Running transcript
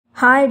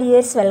Hi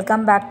dears,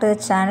 welcome back to the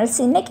channel.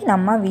 இன்னைக்கு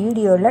நம்ம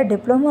வீடியோல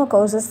diploma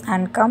courses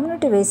and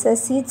community வைஸா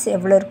seeds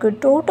எவ்வளவு இருக்கு,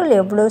 டோட்டல்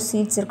எவ்வளவு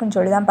சீட்ஸ் இருக்குன்னு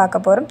சொல்லி தான்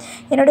பார்க்க போறோம்.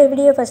 என்னோட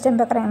வீடியோ ஃபர்ஸ்ட் டைம்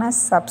பார்க்கறீங்கன்னா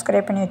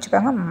Subscribe பண்ணி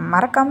வெச்சுக்கோங்க.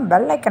 மறக்காம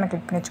பெல் ஐகானை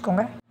கிளிக் பண்ணி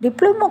வெச்சுக்கோங்க.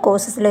 டிப்ளமோ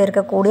கோர்சஸ்ல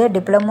இருக்கக்கூடிய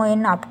diploma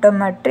in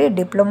optometry,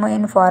 diploma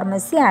in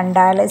pharmacy and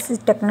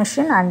dialysis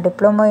technician and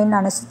diploma in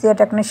anaesthesia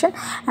technician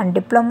and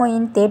diploma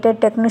in theatre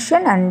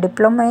technician and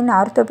diploma in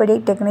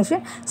orthopaedic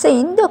technician. So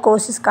இந்த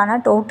கோர்சஸ்க்கான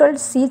total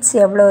seeds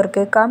எவ்வளோ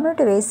இருக்கு,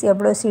 கம்யூனிட்டி வைஸ்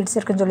எவ்வளோ seeds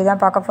இருக்குன்னு சொல்லி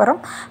தான் பார்க்க போகிறோம்.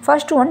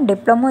 First one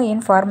diploma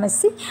in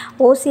pharmacy,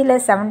 ஓசியில்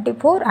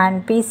 74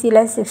 அண்ட்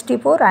பிசியில்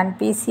 64 and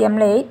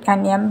பிசிஎம்ல 8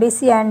 and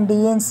MBC and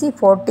DNC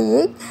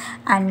 48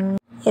 and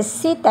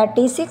SC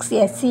 36,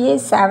 SCA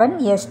 7,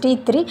 ST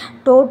 3,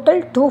 total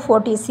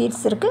 240 seats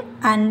இருக்குது.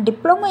 And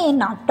diploma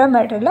in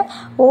ஆப்டோமெட்ரியில்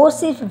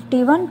OC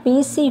 51,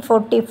 PC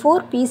 44,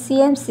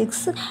 PCM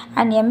 6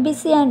 and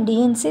MBC and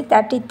DNC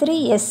 33,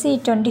 SC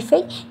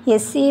 25,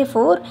 SCA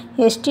 4,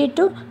 ST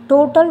 2,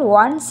 total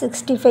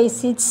 165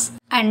 seats.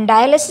 And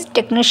dialysis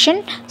technician,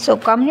 so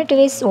community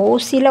wise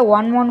OC la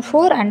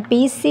 114 and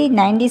PC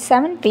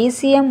 97,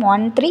 PCM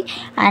 13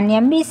 and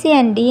MBC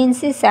and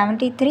DNC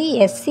 73,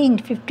 SC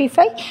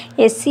 55,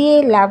 SCA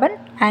 11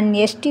 and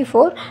ST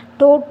 4,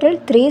 total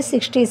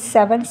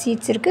 367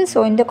 seats இருக்கு.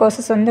 So இந்த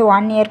courses வந்து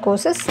 1 year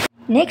courses.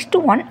 Next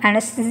one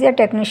anesthesia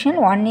technician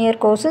 1 year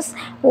courses,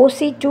 OC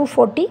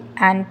 240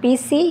 and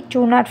PC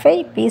 205,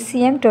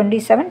 PCM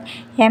 27,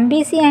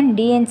 MBC and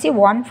DNC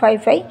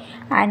 155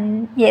 and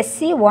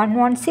SC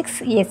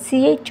 116,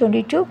 SCA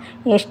 22,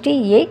 ST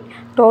 8,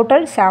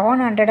 total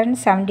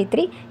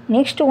 773.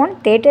 Next one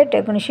theatre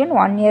technician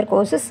 1 year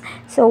courses,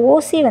 so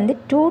OC வந்து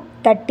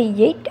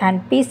 238 and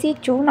PC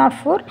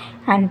 204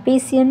 and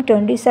PCM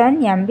 27,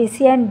 MBC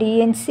and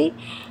DNC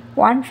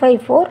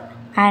 154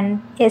 and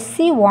SC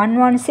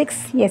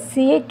 116,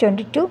 SCA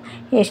 22,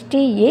 ST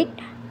 8,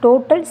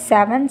 total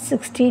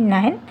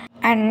 769.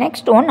 And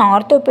next one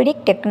orthopedic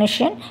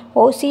technician,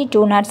 OC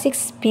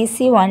 206, PC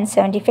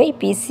 175,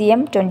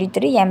 PCM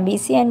 23,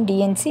 MBC and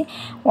DNC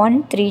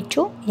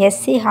 132,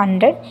 SC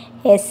 100,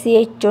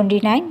 SCA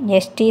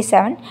 29, ST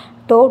 7,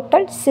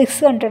 total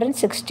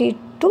 662.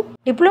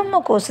 Diploma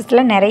கோர்சஸில்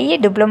நிறைய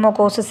diploma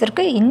courses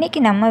இருக்குது. இன்றைக்கி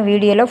நம்ம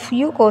வீடியோவில்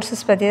few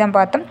courses பற்றி தான்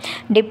பார்த்தோம்.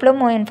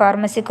 Diploma in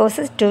pharmacy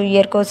courses 2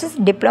 year courses,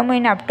 diploma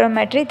in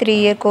optometry 3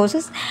 year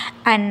courses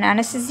and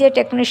anaesthesia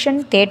technician,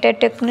 theatre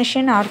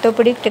technician,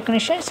 orthopaedic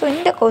technician. So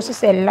இந்த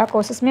courses எல்லா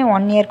கோர்சஸுமே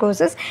 1 year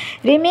கோர்சஸ்.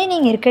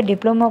 ரிமைனிங் இருக்க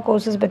டிப்ளமோ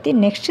கோர்சஸ் பற்றி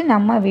நெக்ஸ்ட்டு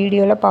நம்ம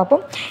வீடியோவில்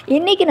பார்ப்போம்.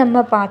 இன்றைக்கி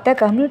நம்ம பார்த்த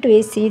கம்யூனிட்டி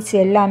வைஸ் சீட்ஸ்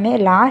எல்லாமே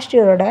லாஸ்ட்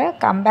இயரோட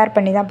கம்பேர்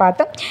பண்ணி தான்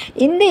பார்த்தோம்.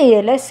 இந்த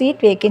இயரில்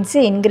சீட் வேக்கன்சி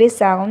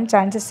இன்க்ரீஸ் ஆகும்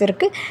சான்சஸ்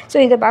இருக்குது. ஸோ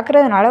இதை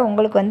பார்க்குறதுனால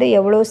உங்களுக்கு வந்து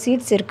எவ்வளோ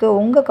சீட்ஸ் இருக்குது,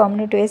 உங்கள்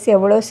கம்யூனிட்டி வைஸ்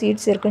எவ்வளோ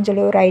சீட்ஸ் இருக்குன்னு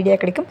சொல்லி ஒரு ஐடியா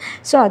கிடைக்கும்.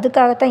 ஸோ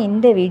அதுக்காகத்தான்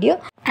இந்த வீடியோ.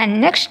 அண்ட்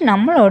நெக்ஸ்ட்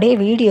நம்மளுடைய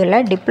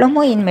வீடியோவில்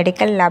diploma in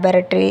medical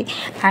laboratory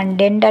and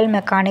dental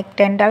mechanic,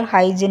 dental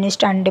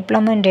hygienist and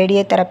diploma in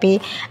radio therapy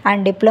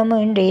and diploma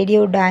in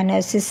radio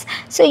diagnosis.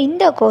 So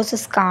இந்த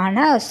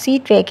கோர்சஸ்க்கான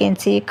சீட்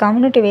வேக்கன்சி,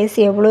 கம்யூனிட்டி வைஸ்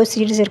எவ்வளோ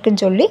சீட்ஸ்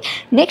இருக்குன்னு சொல்லி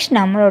நெக்ஸ்ட்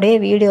நம்மளுடைய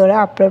வீடியோவில்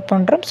அப்லோட்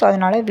பண்ணுறோம். ஸோ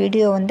அதனால்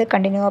வீடியோ வந்து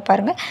கண்டினியூவாக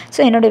பாருங்கள். ஸோ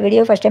என்னோடய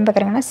வீடியோ ஃபஸ்ட் டைம்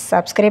பார்க்குறீங்கன்னா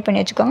Subscribe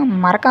பண்ணி வச்சுக்கோங்க.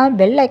 மறக்காமல்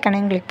பெல்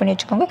ஐக்கானையும் கிளிக் பண்ணி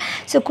வச்சுக்கோங்க.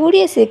 ஸோ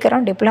கூடிய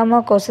சீக்கிரம் டிப்ளமோ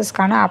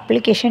கோர்சஸ்க்கான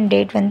அப்ளிகேஷன்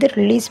டேட் வந்து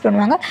ரிலீஸ்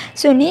பண்ணுவாங்க.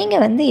 ஸோ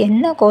நீங்கள் வந்து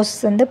என்ன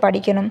கோர்சஸ் வந்து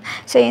படிக்கணும்,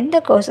 ஸோ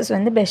எந்த கோர்சஸ்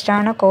வந்து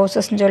பெஸ்ட்டான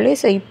கோர்சஸ்ன்னு சொல்லி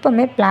ஸோ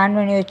இப்போமே பிளான்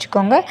பண்ணி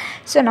வச்சுக்கோங்க.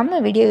 ஸோ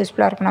நம்ம வீடியோ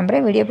யூஸ்ஃபுல்லாக இருக்கும்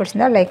நம்புறேன். வீடியோ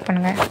பிடிச்சிருந்தால் லைக்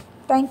பண்ணுங்கள்.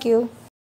 தேங்க்யூ.